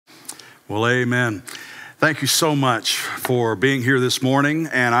Well, amen. Thank you so much for being here this morning,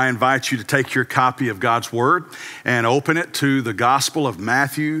 and I invite you to take your copy of God's Word and open it to the Gospel of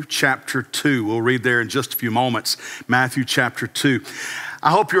Matthew chapter 2. We'll read there in just a few moments, Matthew chapter 2. I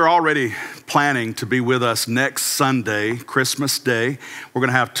hope you're already planning to be with us next Sunday, Christmas Day. We're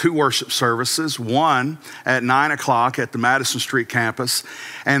going to have two worship services, one at 9 o'clock at the Madison Street campus,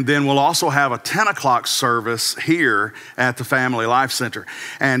 and then we'll also have a 10 o'clock service here at the Family Life Center.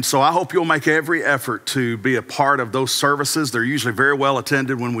 And so I hope you'll make every effort to be a part of those services. They're usually very well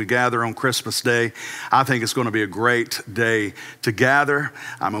attended when we gather on Christmas Day. I think it's going to be a great day to gather.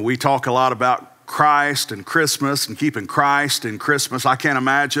 I mean, we talk a lot about Christ and Christmas and keeping Christ in Christmas. I can't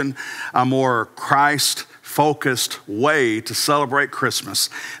imagine a more Christ-focused way to celebrate Christmas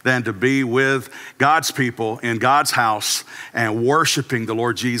than to be with God's people in God's house and worshiping the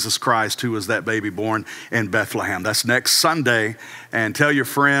Lord Jesus Christ, who was that baby born in Bethlehem. That's next Sunday. And tell your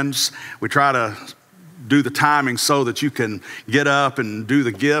friends, we try to do the timing so that you can get up and do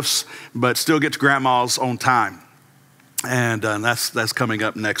the gifts, but still get to grandma's on time. And that's coming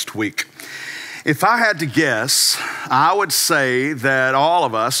up next week. If I had to guess, I would say that all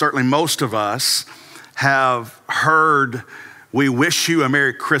of us, certainly most of us, have heard "We wish you a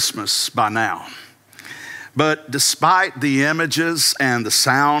Merry Christmas" by now. But despite the images and the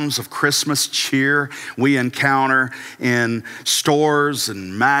sounds of Christmas cheer we encounter in stores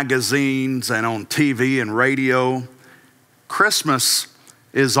and magazines and on TV and radio, Christmas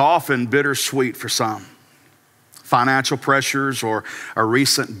is often bittersweet for some. Financial pressures or a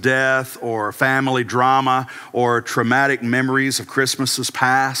recent death or family drama or traumatic memories of Christmases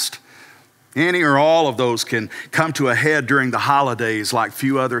past. Any or all of those can come to a head during the holidays like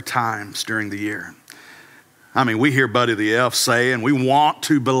few other times during the year. I mean, we hear Buddy the Elf say, and we want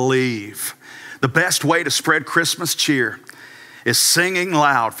to believe, the best way to spread Christmas cheer is singing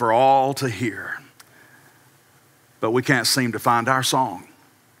loud for all to hear. But we can't seem to find our song.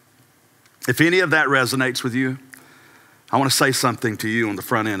 If any of that resonates with you, I want to say something to you on the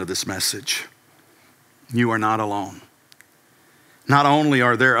front end of this message. You are not alone. Not only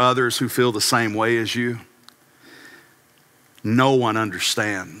are there others who feel the same way as you, no one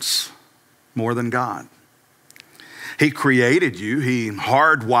understands more than God. He created you. He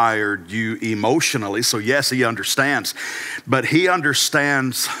hardwired you emotionally. So yes, he understands. But he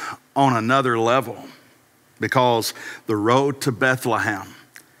understands on another level, because the road to Bethlehem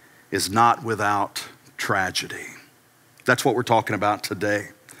is not without tragedy. That's what we're talking about today.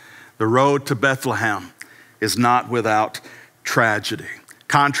 The road to Bethlehem is not without tragedy.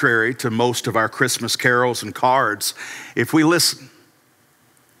 Contrary to most of our Christmas carols and cards, if we listen,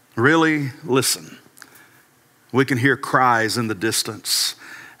 really listen, we can hear cries in the distance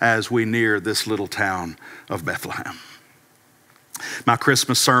as we near this little town of Bethlehem. My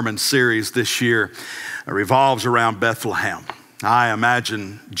Christmas sermon series this year revolves around Bethlehem. I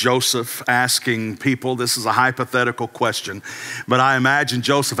imagine Joseph asking people, this is a hypothetical question, but I imagine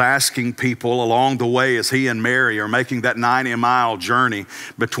Joseph asking people along the way as he and Mary are making that 90-mile journey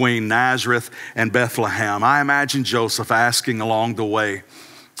between Nazareth and Bethlehem. I imagine Joseph asking along the way,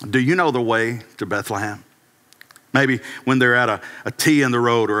 do you know the way to Bethlehem? Maybe when they're at a T in the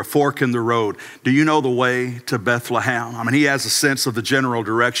road or a fork in the road, do you know the way to Bethlehem? I mean, he has a sense of the general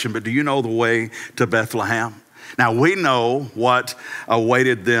direction, but do you know the way to Bethlehem? Now, we know what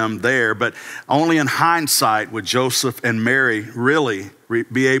awaited them there, but only in hindsight would Joseph and Mary really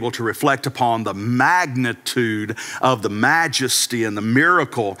be able to reflect upon the magnitude of the majesty and the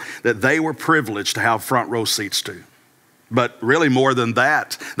miracle that they were privileged to have front row seats to. But really more than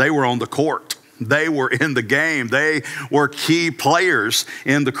that, they were on the court. They were in the game. They were key players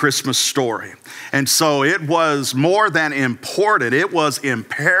in the Christmas story. And so it was more than important, it was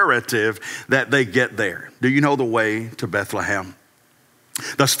imperative that they get there. Do you know the way to Bethlehem?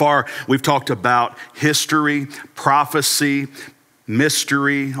 Thus far, we've talked about history, prophecy,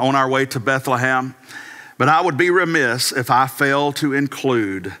 mystery on our way to Bethlehem. But I would be remiss if I failed to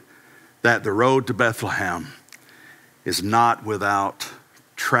include that the road to Bethlehem is not without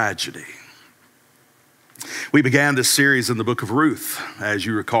tragedy. We began this series in the book of Ruth, as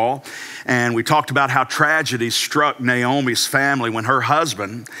you recall, and we talked about how tragedy struck Naomi's family when her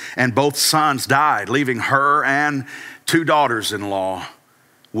husband and both sons died, leaving her and two daughters-in-law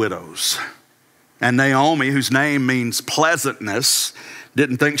widows. And Naomi, whose name means pleasantness,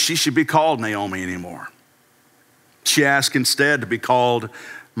 didn't think she should be called Naomi anymore. She asked instead to be called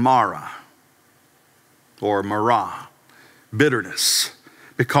Mara or Marah, bitterness,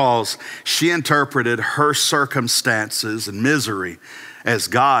 because she interpreted her circumstances and misery as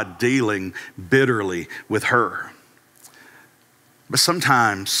God dealing bitterly with her. But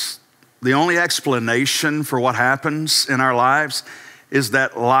sometimes the only explanation for what happens in our lives is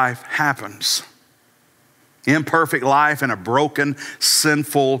that life happens. Imperfect life in a broken,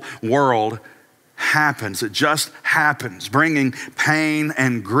 sinful world happens. It just happens, bringing pain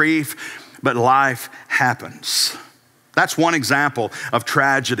and grief, but life happens. That's one example of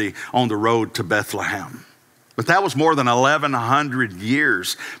tragedy on the road to Bethlehem. But that was more than 1,100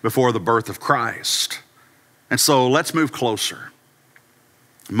 years before the birth of Christ. And so let's move closer,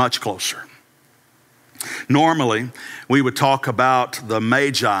 much closer. Normally, we would talk about the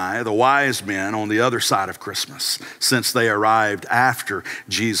Magi, the wise men, on the other side of Christmas, since they arrived after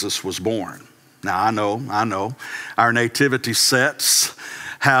Jesus was born. Now, I know, our nativity sets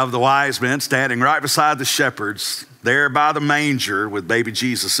have the wise men standing right beside the shepherds, there by the manger with baby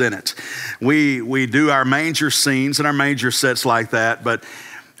Jesus in it. We do our manger scenes and our manger sets like that, but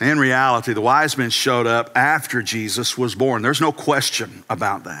in reality, the wise men showed up after Jesus was born. There's no question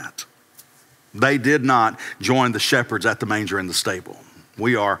about that. They did not join the shepherds at the manger in the stable.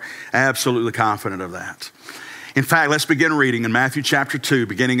 We are absolutely confident of that. In fact, let's begin reading in Matthew chapter 2,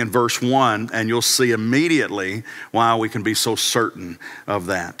 beginning in verse 1, and you'll see immediately why we can be so certain of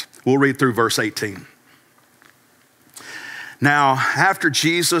that. We'll read through verse 18. Now, after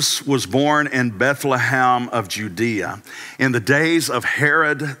Jesus was born in Bethlehem of Judea, in the days of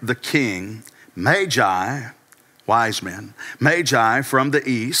Herod the king, Magi, wise men, Magi from the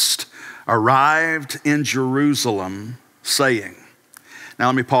east, arrived in Jerusalem, saying, now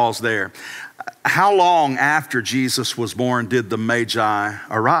let me pause there. How long after Jesus was born did the Magi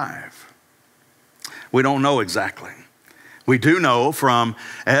arrive? We don't know exactly. We do know from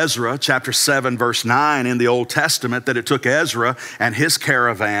Ezra chapter 7 verse 9 in the Old Testament that it took Ezra and his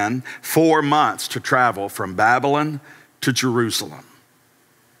caravan 4 months to travel from Babylon to Jerusalem.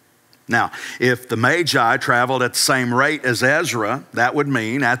 Now, if the Magi traveled at the same rate as Ezra, that would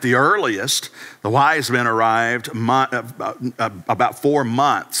mean at the earliest, the wise men arrived about 4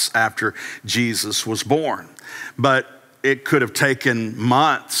 months after Jesus was born. But it could have taken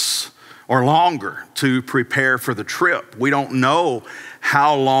months or longer to prepare for the trip. We don't know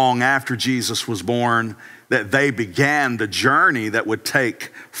how long after Jesus was born that they began the journey that would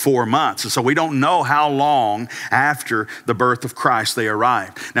take 4 months. And so we don't know how long after the birth of Christ they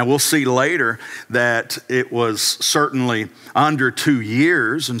arrived. Now we'll see later that it was certainly under 2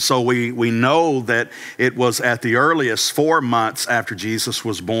 years. And so we know that it was at the earliest 4 months after Jesus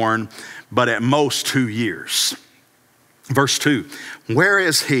was born, but at most 2 years. Verse 2, where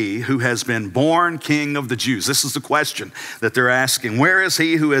is he who has been born King of the Jews? This is the question that they're asking. Where is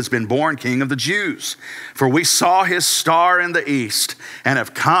he who has been born King of the Jews? For we saw his star in the east and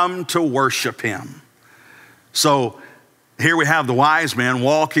have come to worship him. So here we have the wise men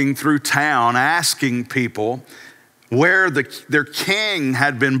walking through town asking people where their king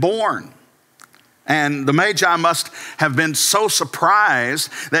had been born. And the Magi must have been so surprised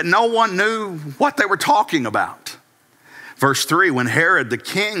that no one knew what they were talking about. Verse 3, when Herod the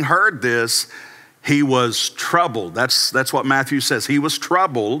king heard this, he was troubled. That's what Matthew says. He was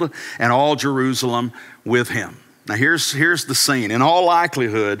troubled, and all Jerusalem with him. Now here's the scene. In all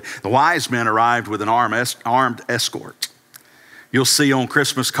likelihood, the wise men arrived with an armed escort. You'll see on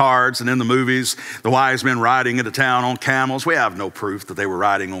Christmas cards and in the movies, the wise men riding into town on camels. We have no proof that they were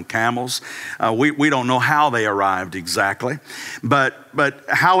riding on camels. We don't know how they arrived exactly. But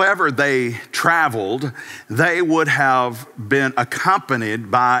however they traveled, they would have been accompanied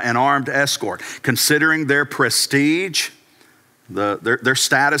by an armed escort. Considering their prestige, their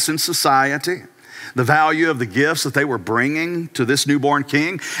status in society, the value of the gifts that they were bringing to this newborn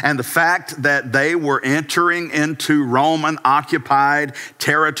king, and the fact that they were entering into Roman-occupied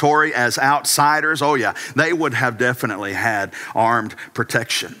territory as outsiders, oh yeah, they would have definitely had armed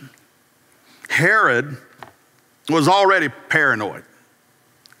protection. Herod was already paranoid.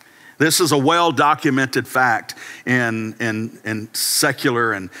 This is a well-documented fact in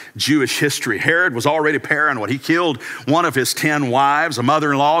secular and Jewish history. Herod was already paranoid. He killed one of his 10 wives, a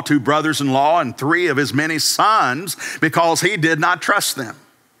mother-in-law, 2 brothers-in-law, and 3 of his many sons because he did not trust them.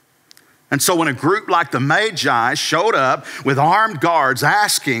 And so when a group like the Magi showed up with armed guards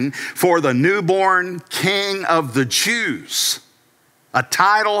asking for the newborn King of the Jews, a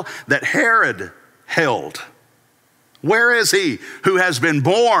title that Herod held, where is he who has been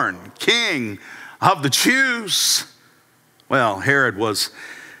born King of the Jews? Well, Herod was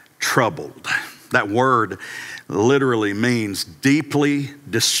troubled. That word literally means deeply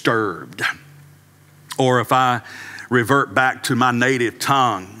disturbed. Or if I revert back to my native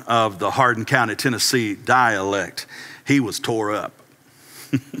tongue of the Hardin County, Tennessee dialect, he was tore up.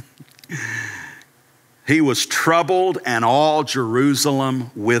 He was troubled, and all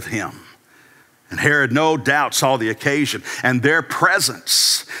Jerusalem with him. And Herod no doubt saw the occasion and their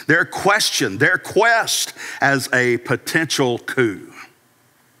presence, their question, their quest as a potential coup.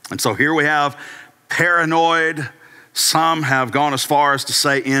 And so here we have paranoid, some have gone as far as to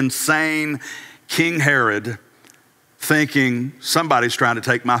say insane, King Herod thinking somebody's trying to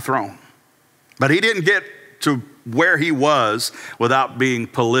take my throne. But he didn't get to where he was without being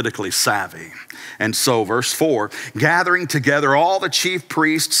politically savvy. And so verse 4, gathering together all the chief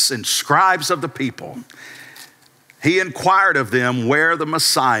priests and scribes of the people, he inquired of them where the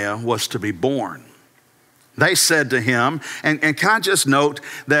Messiah was to be born. They said to him, and can I just note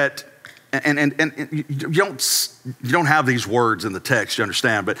that, and you don't have these words in the text, you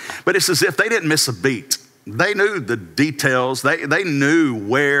understand, but it's as if they didn't miss a beat. They knew the details. They knew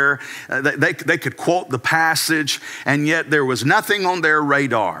where. They could quote the passage, and yet there was nothing on their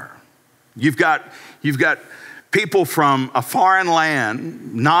radar. You've got people from a foreign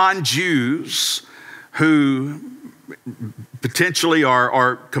land, non-Jews, who potentially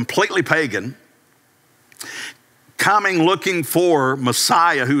are completely pagan, coming looking for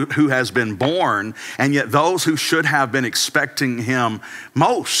Messiah who has been born, and yet those who should have been expecting him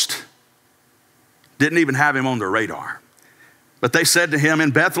most didn't even have him on their radar. But they said to him,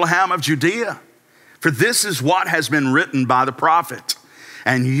 in Bethlehem of Judea, for this is what has been written by the prophet.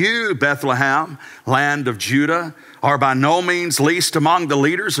 And you, Bethlehem, land of Judah, are by no means least among the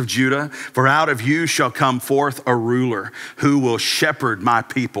leaders of Judah, for out of you shall come forth a ruler who will shepherd my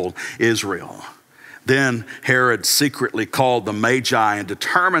people Israel. Then Herod secretly called the Magi and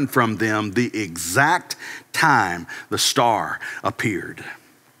determined from them the exact time the star appeared.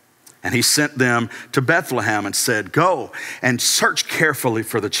 And he sent them to Bethlehem and said, go and search carefully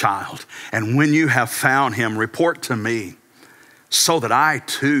for the child. And when you have found him, report to me so that I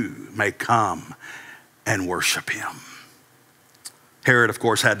too may come and worship him. Herod, of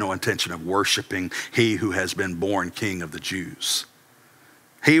course, had no intention of worshiping he who has been born king of the Jews.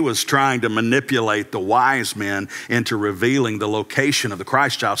 He was trying to manipulate the wise men into revealing the location of the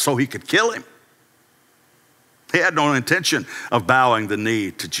Christ child so he could kill him. He had no intention of bowing the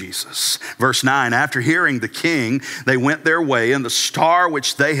knee to Jesus. Verse 9, after hearing the king, they went their way, and the star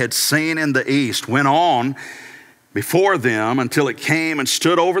which they had seen in the east went on before them until it came and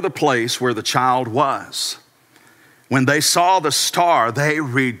stood over the place where the child was. When they saw the star, they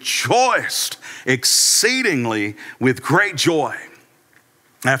rejoiced exceedingly with great joy.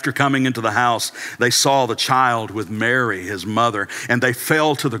 After coming into the house, they saw the child with Mary, his mother, and they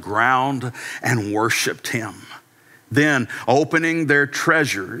fell to the ground and worshiped him. Then, opening their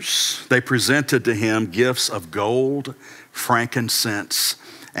treasures, they presented to him gifts of gold, frankincense,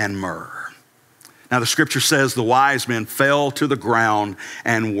 and myrrh. Now, the scripture says the wise men fell to the ground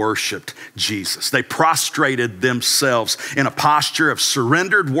and worshiped Jesus. They prostrated themselves in a posture of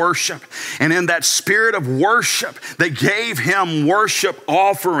surrendered worship. And in that spirit of worship, they gave him worship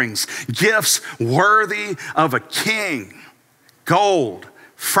offerings, gifts worthy of a king, gold,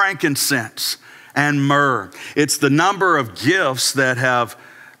 frankincense, and myrrh. It's the number of gifts that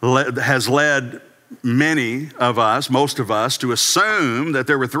has led many of us, most of us, to assume that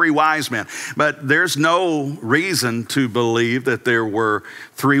there were three wise men. But there's no reason to believe that there were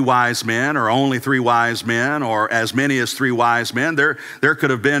three wise men or only three wise men or as many as three wise men. There could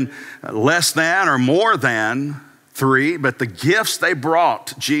have been less than or more than three, but the gifts they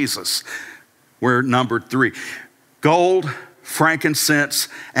brought Jesus were numbered three: gold, frankincense,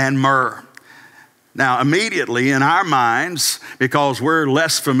 and myrrh. Now, immediately in our minds, because we're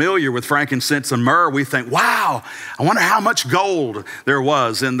less familiar with frankincense and myrrh, we think, wow, I wonder how much gold there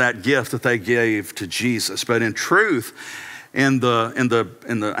was in that gift that they gave to Jesus. But in truth, in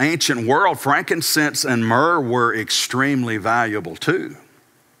the ancient world, frankincense and myrrh were extremely valuable too.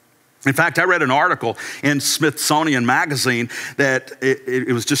 In fact, I read an article in Smithsonian Magazine that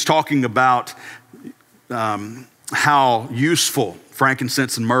it was just talking about how useful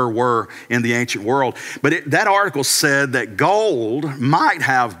frankincense and myrrh were in the ancient world. But that article said that gold might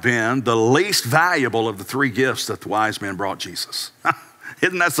have been the least valuable of the three gifts that the wise men brought Jesus.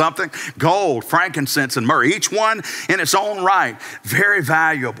 Isn't that something? Gold, frankincense, and myrrh, each one in its own right, very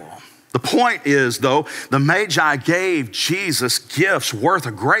valuable. The point is, though, the Magi gave Jesus gifts worth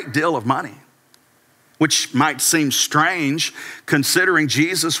a great deal of money, which might seem strange considering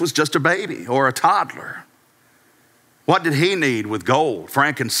Jesus was just a baby or a toddler. What did he need with gold,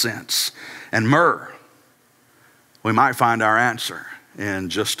 frankincense, and myrrh? We might find our answer in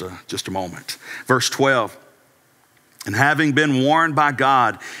just a moment. Verse 12, and having been warned by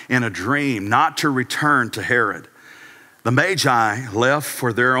God in a dream not to return to Herod, the Magi left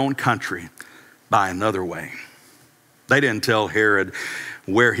for their own country by another way. They didn't tell Herod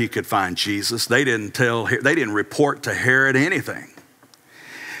where he could find Jesus. They didn't report to Herod anything.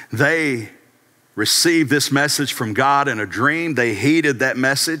 They received this message from God in a dream. They heeded that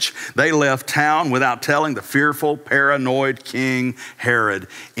message. They left town without telling the fearful, paranoid King Herod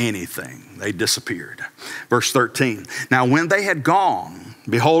anything. They disappeared. Verse 13, now when they had gone,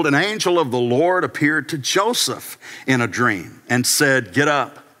 behold, an angel of the Lord appeared to Joseph in a dream and said, get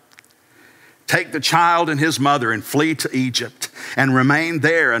up, take the child and his mother and flee to Egypt and remain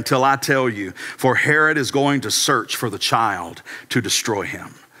there until I tell you, for Herod is going to search for the child to destroy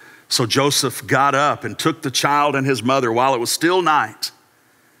him. So Joseph got up and took the child and his mother while it was still night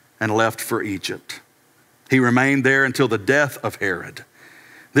and left for Egypt. He remained there until the death of Herod.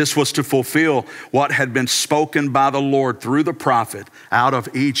 This was to fulfill what had been spoken by the Lord through the prophet, out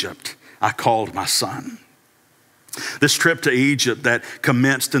of Egypt I called my son. This trip to Egypt that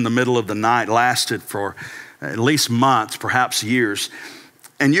commenced in the middle of the night lasted for at least months, perhaps years.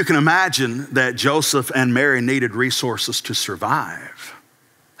 And you can imagine that Joseph and Mary needed resources to survive.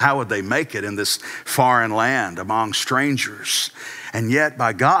 How would they make it in this foreign land among strangers? And yet,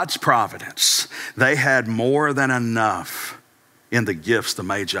 by God's providence, they had more than enough in the gifts the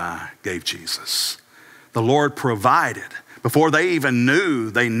Magi gave Jesus. The Lord provided. Before they even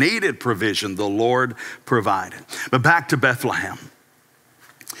knew they needed provision, the Lord provided. But back to Bethlehem.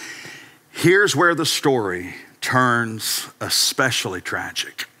 Here's where the story turns especially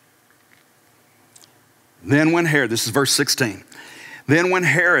tragic. Then when Herod, this is verse 16, then when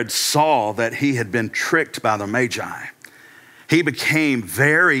Herod saw that he had been tricked by the Magi, he became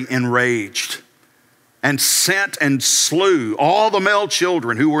very enraged and sent and slew all the male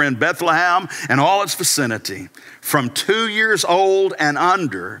children who were in Bethlehem and all its vicinity, from 2 years old and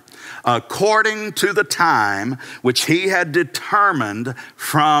under, according to the time which he had determined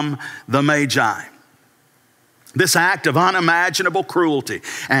from the Magi. This act of unimaginable cruelty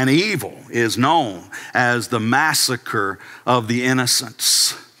and evil is known as the massacre of the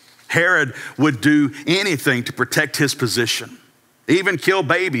innocents. Herod would do anything to protect his position, even kill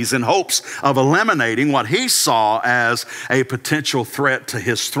babies in hopes of eliminating what he saw as a potential threat to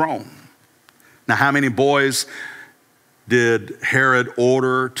his throne. Now, how many boys did Herod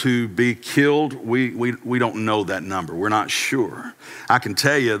order to be killed? We don't know that number. We're not sure. I can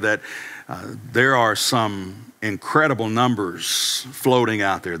tell you that there are some incredible numbers floating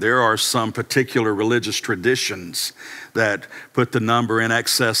out there. There are some particular religious traditions that put the number in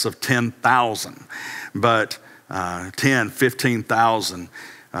excess of 10,000, but 10, 15,000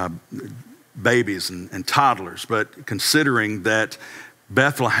 babies and toddlers. But considering that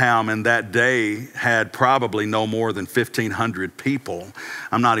Bethlehem in that day had probably no more than 1,500 people,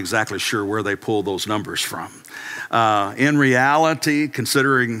 I'm not exactly sure where they pulled those numbers from. In reality,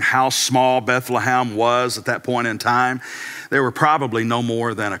 considering how small Bethlehem was at that point in time, there were probably no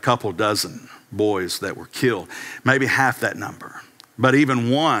more than a couple dozen boys that were killed, maybe half that number. But even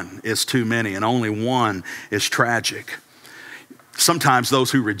one is too many, and only one is tragic. Sometimes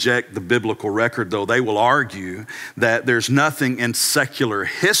those who reject the biblical record, though, they will argue that there's nothing in secular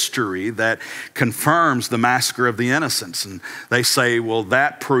history that confirms the massacre of the innocents. And they say, well,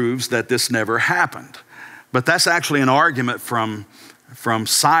 that proves that this never happened. But that's actually an argument from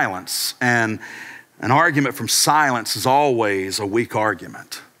silence. And an argument from silence is always a weak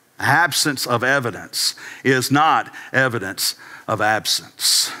argument. Absence of evidence is not evidence of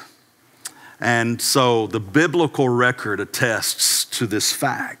absence. And so the biblical record attests to this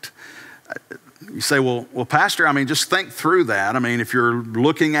fact. You say, well, Pastor, just think through that. If you're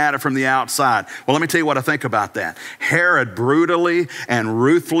looking at it from the outside. Well, let me tell you what I think about that. Herod brutally and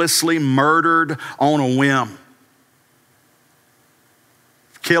ruthlessly murdered on a whim,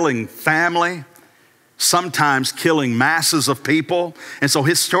 killing family, sometimes killing masses of people. And so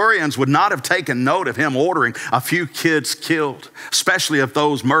historians would not have taken note of him ordering a few kids killed, especially if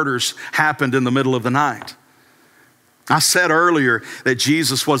those murders happened in the middle of the night. I said earlier that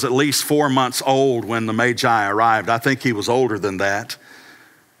Jesus was at least 4 months old when the Magi arrived. I think he was older than that.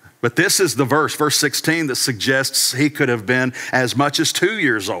 But this is the verse 16, that suggests he could have been as much as 2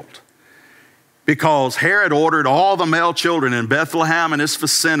 years old. Because Herod ordered all the male children in Bethlehem and its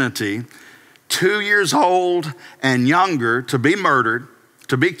vicinity, 2 years old and younger, to be murdered,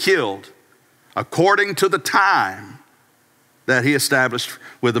 to be killed, according to the time that he established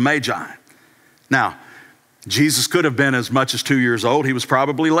with the Magi. Now, Jesus could have been as much as 2 years old. He was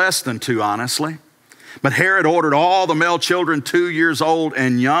probably less than 2, honestly. But Herod ordered all the male children 2 years old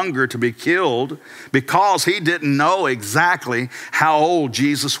and younger to be killed because he didn't know exactly how old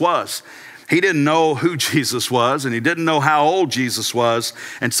Jesus was. He didn't know who Jesus was, and he didn't know how old Jesus was,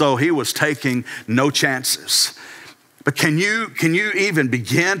 and so he was taking no chances. But can you even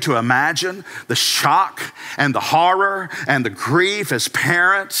begin to imagine the shock and the horror and the grief as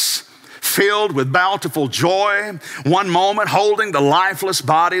parents filled with bountiful joy, one moment holding the lifeless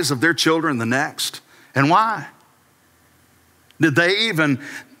bodies of their children the next? And why? Did they even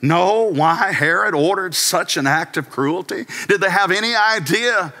know why Herod ordered such an act of cruelty? Did they have any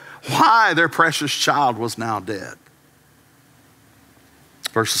idea why their precious child was now dead?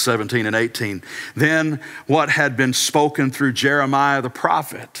 Verses 17 and 18, then what had been spoken through Jeremiah the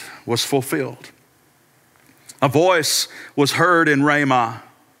prophet was fulfilled. A voice was heard in Ramah,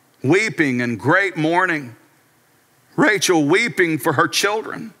 weeping and great mourning, Rachel weeping for her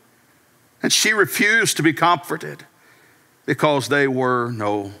children, and she refused to be comforted because they were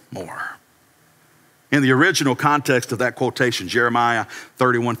no more. In the original context of that quotation, Jeremiah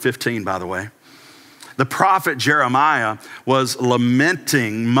 31:15, by the way, the prophet Jeremiah was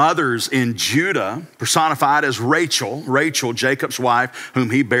lamenting mothers in Judah, personified as Rachel, Jacob's wife,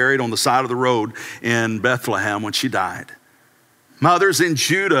 whom he buried on the side of the road in Bethlehem when she died. Mothers in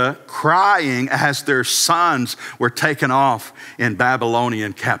Judah crying as their sons were taken off in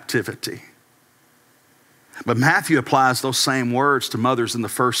Babylonian captivity. But Matthew applies those same words to mothers in the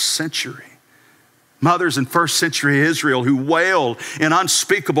first century. Mothers in first century Israel who wailed in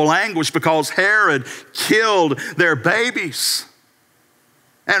unspeakable anguish because Herod killed their babies.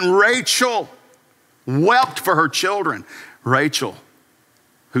 And Rachel wept for her children. Rachel,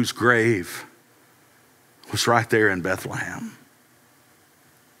 whose grave was right there in Bethlehem.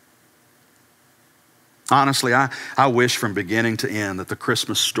 Honestly, I wish from beginning to end that the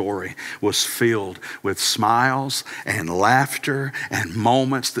Christmas story was filled with smiles and laughter and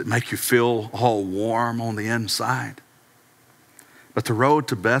moments that make you feel all warm on the inside. But the road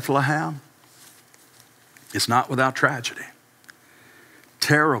to Bethlehem is not without tragedy.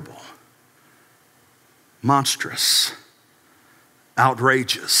 Terrible, monstrous,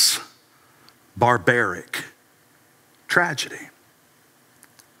 outrageous, barbaric tragedy.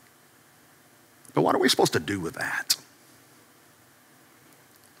 But what are we supposed to do with that?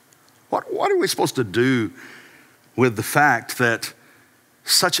 What are we supposed to do with the fact that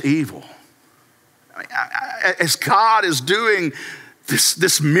such evil, as God is doing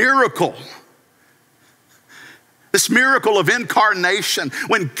this miracle of incarnation,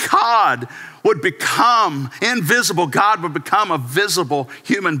 when God would become invisible, God would become a visible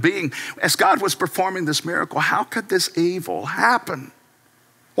human being. As God was performing this miracle, how could this evil happen?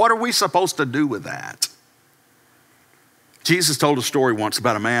 What are we supposed to do with that? Jesus told a story once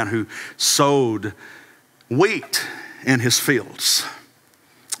about a man who sowed wheat in his fields.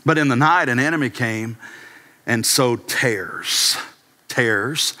 But in the night, an enemy came and sowed tares.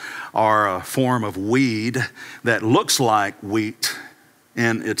 Tares are a form of weed that looks like wheat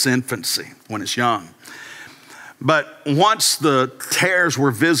in its infancy, when it's young. But once the tares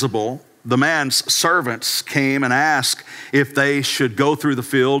were visible, the man's servants came and asked if they should go through the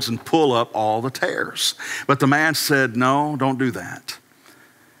fields and pull up all the tares. But the man said, no, don't do that.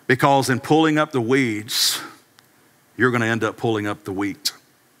 Because in pulling up the weeds, you're going to end up pulling up the wheat.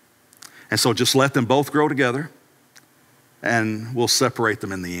 And so just let them both grow together and we'll separate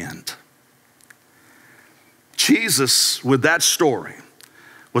them in the end. Jesus, with that story,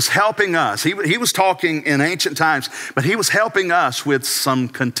 was helping us. He was talking in ancient times, but he was helping us with some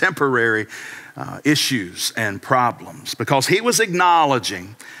contemporary issues and problems, because he was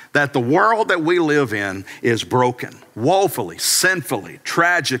acknowledging that the world that we live in is broken, woefully, sinfully,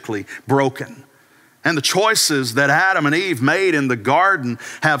 tragically broken. And the choices that Adam and Eve made in the garden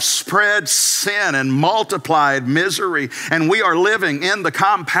have spread sin and multiplied misery, and we are living in the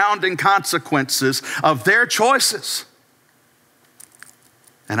compounding consequences of their choices.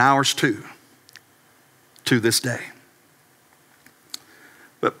 And ours too, to this day.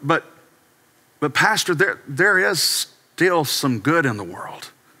 But Pastor, there is still some good in the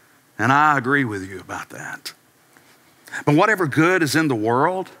world. And I agree with you about that. But whatever good is in the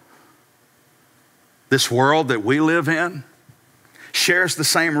world, this world that we live in, shares the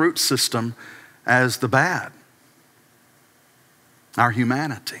same root system as the bad, our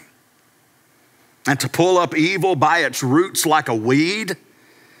humanity. And to pull up evil by its roots like a weed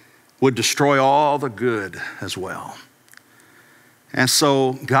would destroy all the good as well. And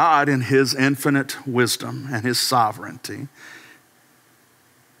so God, in his infinite wisdom and his sovereignty,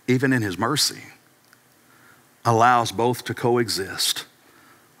 even in his mercy, allows both to coexist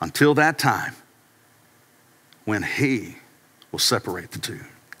until that time when he will separate the two.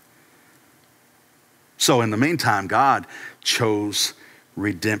 So in the meantime, God chose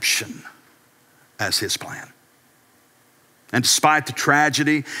redemption as his plan. And despite the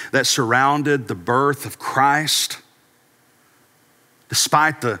tragedy that surrounded the birth of Christ,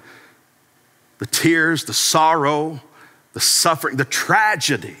 Despite the tears, the sorrow, the suffering, the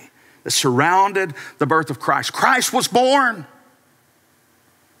tragedy that surrounded the birth of Christ, Christ was born.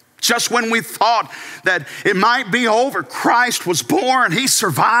 Just when we thought that it might be over, Christ was born. He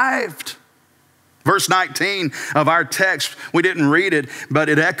survived. Verse 19 of our text, we didn't read it, but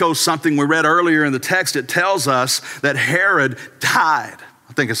it echoes something we read earlier in the text. It tells us that Herod died.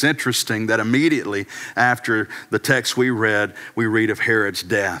 I think it's interesting that immediately after the text we read of Herod's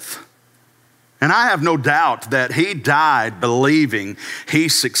death. And I have no doubt that he died believing he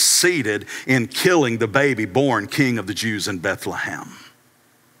succeeded in killing the baby born king of the Jews in Bethlehem.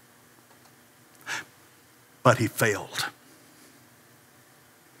 But he failed.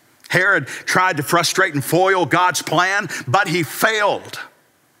 Herod tried to frustrate and foil God's plan, but he failed.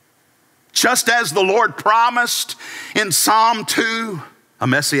 Just as the Lord promised in Psalm 2, a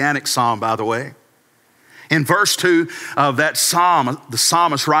messianic psalm, by the way. In verse 2 of that psalm, the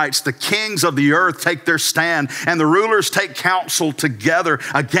psalmist writes, "The kings of the earth take their stand, and the rulers take counsel together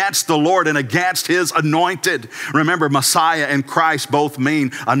against the Lord and against his anointed." Remember, Messiah and Christ both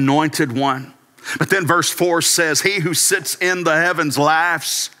mean anointed one. But then verse 4 says, "He who sits in the heavens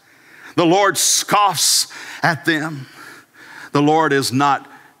laughs. The Lord scoffs at them." The Lord is not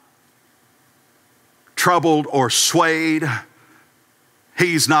troubled or swayed.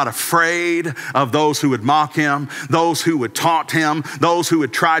 He's not afraid of those who would mock him, those who would taunt him, those who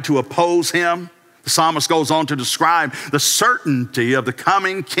would try to oppose him. The psalmist goes on to describe the certainty of the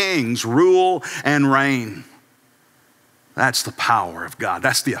coming king's rule and reign. That's the power of God.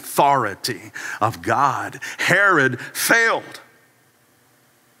 That's the authority of God. Herod failed.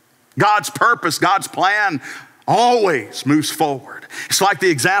 God's purpose, God's plan always moves forward. It's like the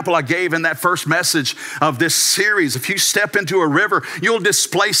example I gave in that first message of this series. If you step into a river, you'll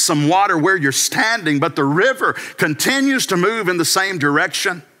displace some water where you're standing, but the river continues to move in the same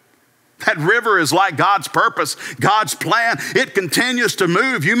direction. That river is like God's purpose, God's plan. It continues to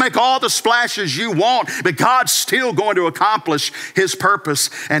move. You make all the splashes you want, but God's still going to accomplish his purpose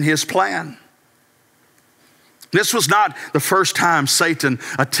and his plan. This was not the first time Satan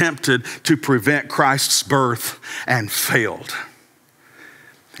attempted to prevent Christ's birth and failed.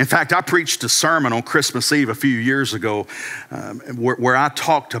 In fact, I preached a sermon on Christmas Eve a few years ago where I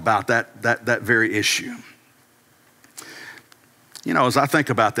talked about that very issue. You know, as I think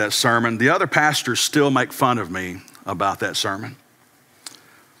about that sermon, the other pastors still make fun of me about that sermon.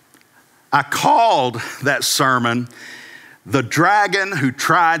 I called that sermon "The Dragon Who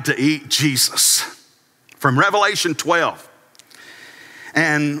Tried to Eat Jesus," from Revelation 12.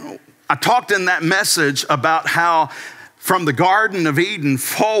 And I talked in that message about how from the Garden of Eden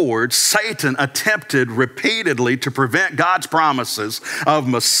forward, Satan attempted repeatedly to prevent God's promises of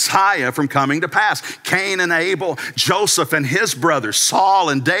Messiah from coming to pass. Cain and Abel, Joseph and his brothers, Saul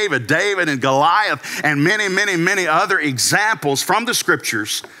and David, David and Goliath, and many, many, many other examples from the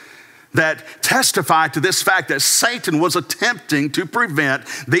scriptures that testify to this fact that Satan was attempting to prevent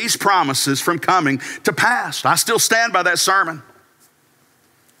these promises from coming to pass. I still stand by that sermon.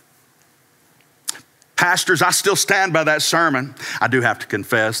 Pastors, I still stand by that sermon. I do have to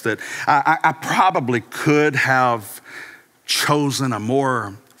confess that I probably could have chosen a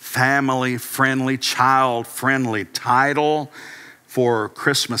more family-friendly, child-friendly title for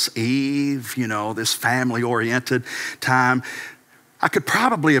Christmas Eve, you know, this family-oriented time. I could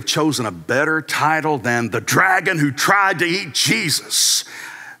probably have chosen a better title than "The Dragon Who Tried to Eat Jesus,"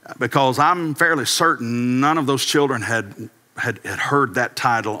 because I'm fairly certain none of those children had heard that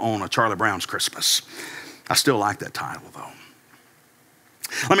title on a Charlie Brown's Christmas. I still like that title, though.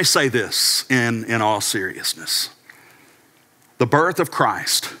 Let me say this in all seriousness. The birth of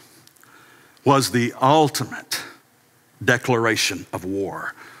Christ was the ultimate declaration of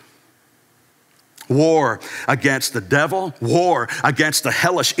war. War against the devil, war against the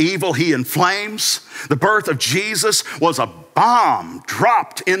hellish evil he inflames. The birth of Jesus was a bomb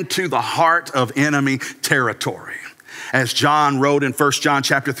dropped into the heart of enemy territory. As John wrote in 1 John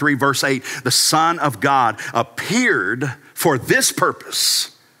chapter 3, verse 8, the Son of God appeared for this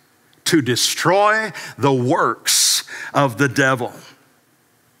purpose, to destroy the works of the devil.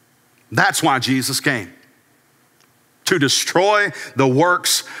 That's why Jesus came, to destroy the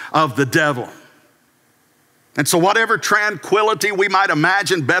works of the devil. And so whatever tranquility we might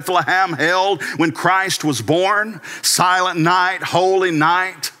imagine Bethlehem held when Christ was born, silent night, holy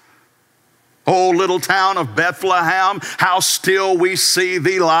night, oh, little town of Bethlehem, how still we see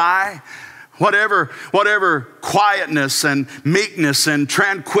thee lie. Whatever quietness and meekness and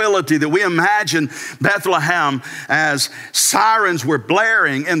tranquility that we imagine Bethlehem as sirens were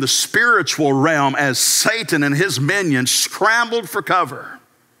blaring in the spiritual realm as Satan and his minions scrambled for cover.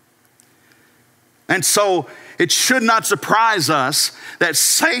 And so it should not surprise us that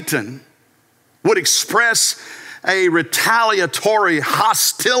Satan would express a retaliatory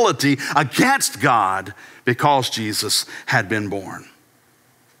hostility against God because Jesus had been born.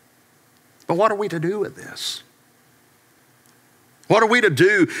 But what are we to do with this? What are we to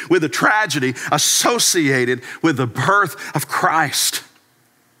do with the tragedy associated with the birth of Christ?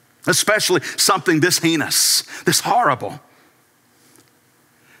 Especially something this heinous, this horrible.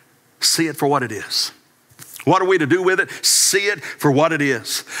 See it for what it is. What are we to do with it? See it for what it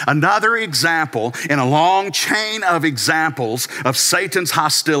is. Another example in a long chain of examples of Satan's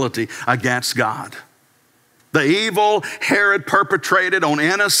hostility against God. The evil Herod perpetrated on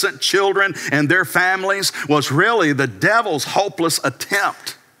innocent children and their families was really the devil's hopeless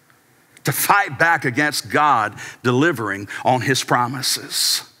attempt to fight back against God delivering on his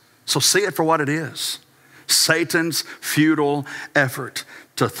promises. So see it for what it is. Satan's futile effort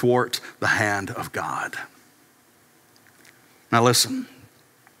to thwart the hand of God. Now listen,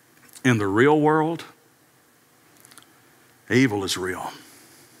 in the real world, evil is real.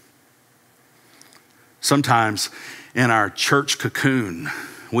 Sometimes in our church cocoon,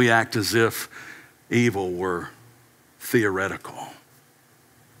 we act as if evil were theoretical.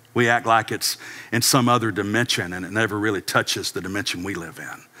 We act like it's in some other dimension and it never really touches the dimension we live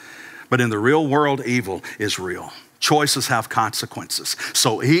in. But in the real world, evil is real. Choices have consequences.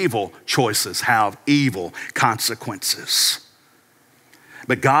 So evil choices have evil consequences.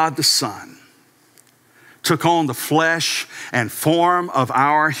 But God the Son took on the flesh and form of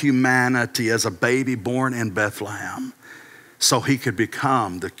our humanity as a baby born in Bethlehem so he could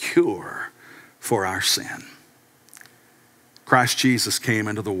become the cure for our sin. Christ Jesus came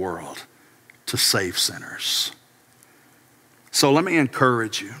into the world to save sinners. So let me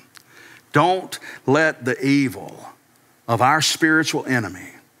encourage you. Don't let the evil of our spiritual enemy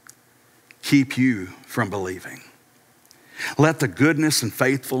keep you from believing. Let the goodness and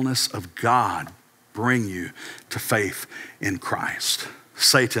faithfulness of God bring you to faith in Christ.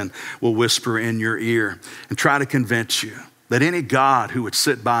 Satan will whisper in your ear and try to convince you that any God who would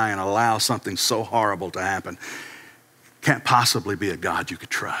sit by and allow something so horrible to happen can't possibly be a God you could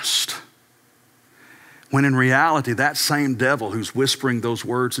trust. When in reality, that same devil who's whispering those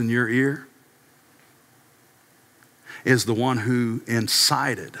words in your ear is the one who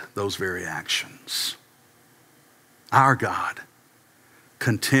incited those very actions. Our God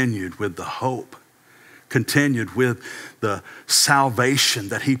continued with the hope, continued with the salvation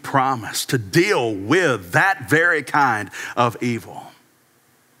that he promised to deal with that very kind of evil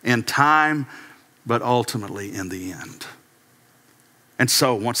in time, but ultimately in the end. And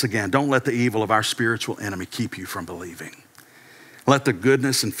so, once again, don't let the evil of our spiritual enemy keep you from believing. Let the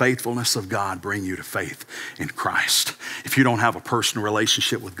goodness and faithfulness of God bring you to faith in Christ. If you don't have a personal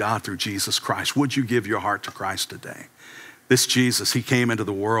relationship with God through Jesus Christ, would you give your heart to Christ today? This Jesus, he came into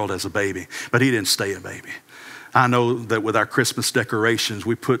the world as a baby, but he didn't stay a baby. I know that with our Christmas decorations,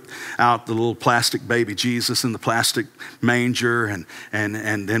 we put out the little plastic baby Jesus in the plastic manger, and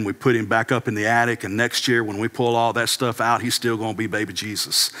then we put him back up in the attic. And next year, when we pull all that stuff out, he's still going to be baby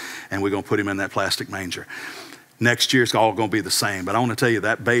Jesus, and we're going to put him in that plastic manger. Next year, it's all going to be the same. But I want to tell you,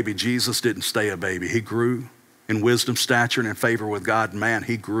 that baby Jesus didn't stay a baby. He grew in wisdom, stature, and in favor with God and man.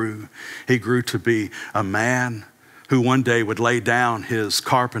 He grew. He grew to be a man who one day would lay down his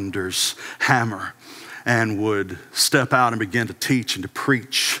carpenter's hammer and would step out and begin to teach and to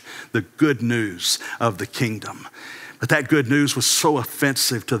preach the good news of the kingdom. But that good news was so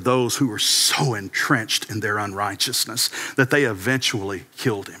offensive to those who were so entrenched in their unrighteousness that they eventually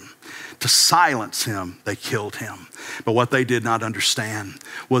killed him. To silence him, they killed him. But what they did not understand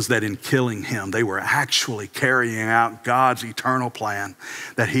was that in killing him, they were actually carrying out God's eternal plan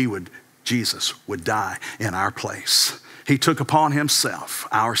that Jesus would die in our place. He took upon himself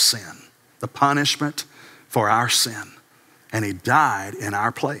our sin, the punishment for our sin, and he died in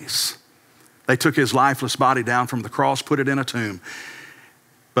our place. They took his lifeless body down from the cross, put it in a tomb,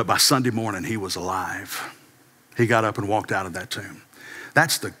 but by Sunday morning, he was alive. He got up and walked out of that tomb.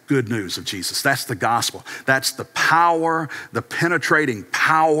 That's the good news of Jesus. That's the gospel. That's the power, the penetrating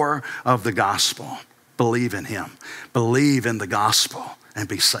power of the gospel. Believe in him. Believe in the gospel and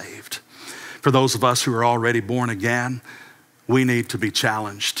be saved. For those of us who are already born again, we need to be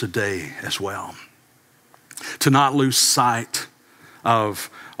challenged today as well. To not lose sight of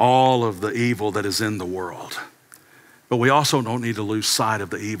all of the evil that is in the world. But we also don't need to lose sight of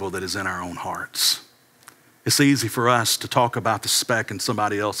the evil that is in our own hearts. It's easy for us to talk about the speck in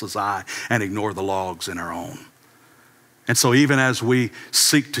somebody else's eye and ignore the logs in our own. And so even as we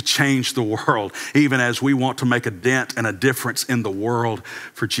seek to change the world, even as we want to make a dent and a difference in the world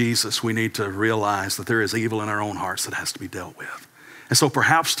for Jesus, we need to realize that there is evil in our own hearts that has to be dealt with. And so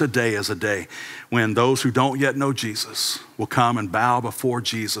perhaps today is a day when those who don't yet know Jesus will come and bow before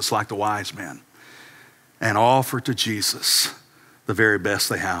Jesus like the wise men and offer to Jesus the very best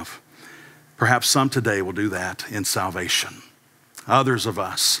they have. Perhaps some today will do that in salvation. Others of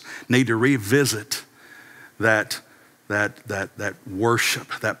us need to revisit that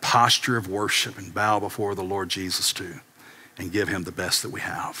worship, that posture of worship, and bow before the Lord Jesus too and give him the best that we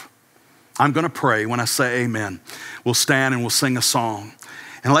have. I'm going to pray. When I say amen, we'll stand and we'll sing a song.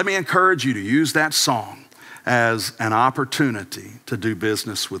 And let me encourage you to use that song as an opportunity to do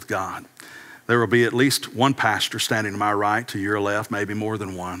business with God. There will be at least one pastor standing to my right, to your left, maybe more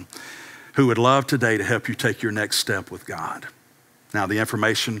than one, who would love today to help you take your next step with God. Now, the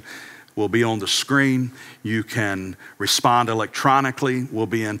information will be on the screen. You can respond electronically. We'll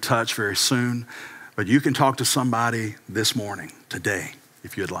be in touch very soon. But you can talk to somebody this morning, today,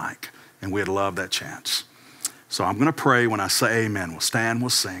 if you'd like. And we'd love that chance. So I'm going to pray. When I say amen, we'll stand, we'll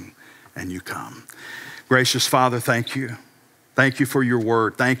sing, and you come. Gracious Father, thank you. Thank you for your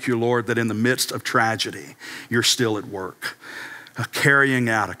word. Thank you, Lord, that in the midst of tragedy, you're still at work, carrying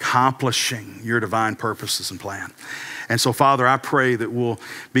out, accomplishing your divine purposes and plan. And so, Father, I pray that we'll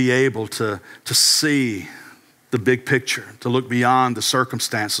be able to see the big picture, to look beyond the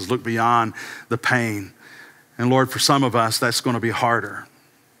circumstances, look beyond the pain. And Lord, for some of us, that's going to be harder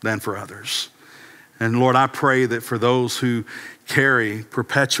than for others. And Lord, I pray that for those who carry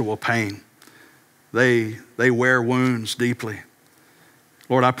perpetual pain, they wear wounds deeply.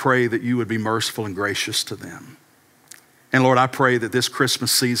 Lord, I pray that you would be merciful and gracious to them. And Lord, I pray that this Christmas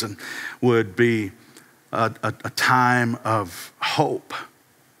season would be a time of hope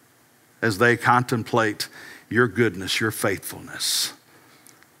as they contemplate your goodness, your faithfulness.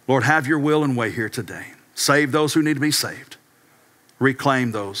 Lord, have your will and way here today. Save those who need to be saved.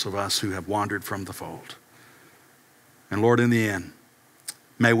 Reclaim those of us who have wandered from the fold. And Lord, in the end,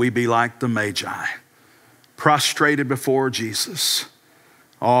 may we be like the Magi, prostrated before Jesus,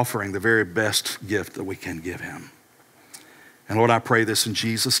 offering the very best gift that we can give him. And Lord, I pray this in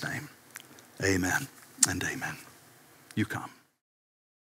Jesus' name. Amen and amen. You come.